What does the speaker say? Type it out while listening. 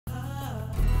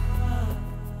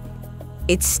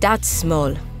It starts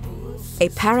small. A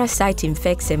parasite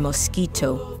infects a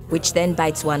mosquito, which then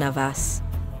bites one of us.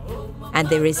 And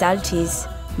the result is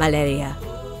malaria.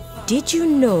 Did you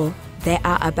know there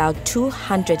are about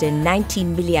 290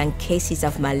 million cases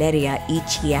of malaria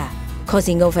each year,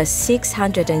 causing over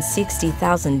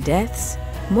 660,000 deaths,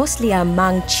 mostly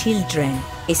among children,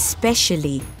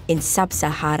 especially in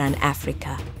sub-Saharan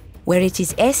Africa, where it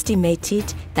is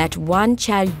estimated that one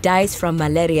child dies from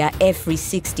malaria every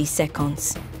 60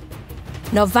 seconds.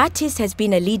 Novartis has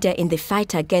been a leader in the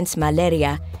fight against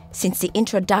malaria since the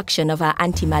introduction of our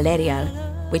antimalarial,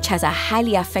 which has a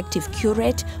highly effective cure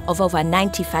rate of over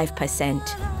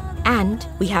 95%. And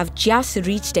we have just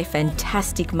reached a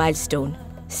fantastic milestone.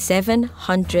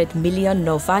 700 million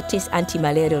Novartis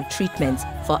antimalarial treatments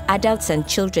for adults and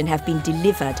children have been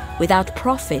delivered without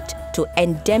profit to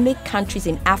endemic countries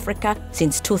in Africa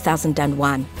since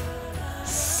 2001.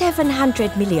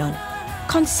 700 million.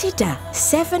 Consider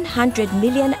 700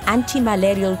 million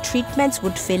antimalarial treatments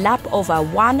would fill up over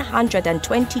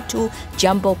 122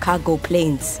 jumbo cargo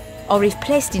planes, or if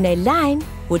placed in a line,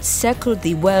 would circle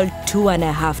the world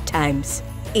 2.5 times.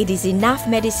 It is enough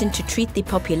medicine to treat the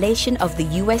population of the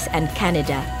US and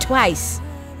Canada twice.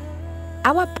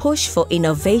 Our push for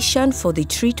innovation for the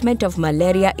treatment of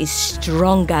malaria is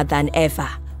stronger than ever.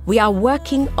 We are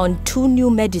working on 2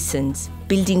 new medicines,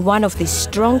 building one of the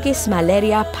strongest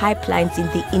malaria pipelines in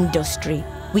the industry.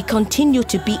 We continue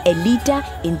to be a leader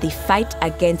in the fight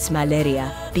against malaria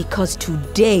because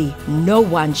today no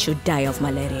one should die of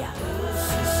malaria.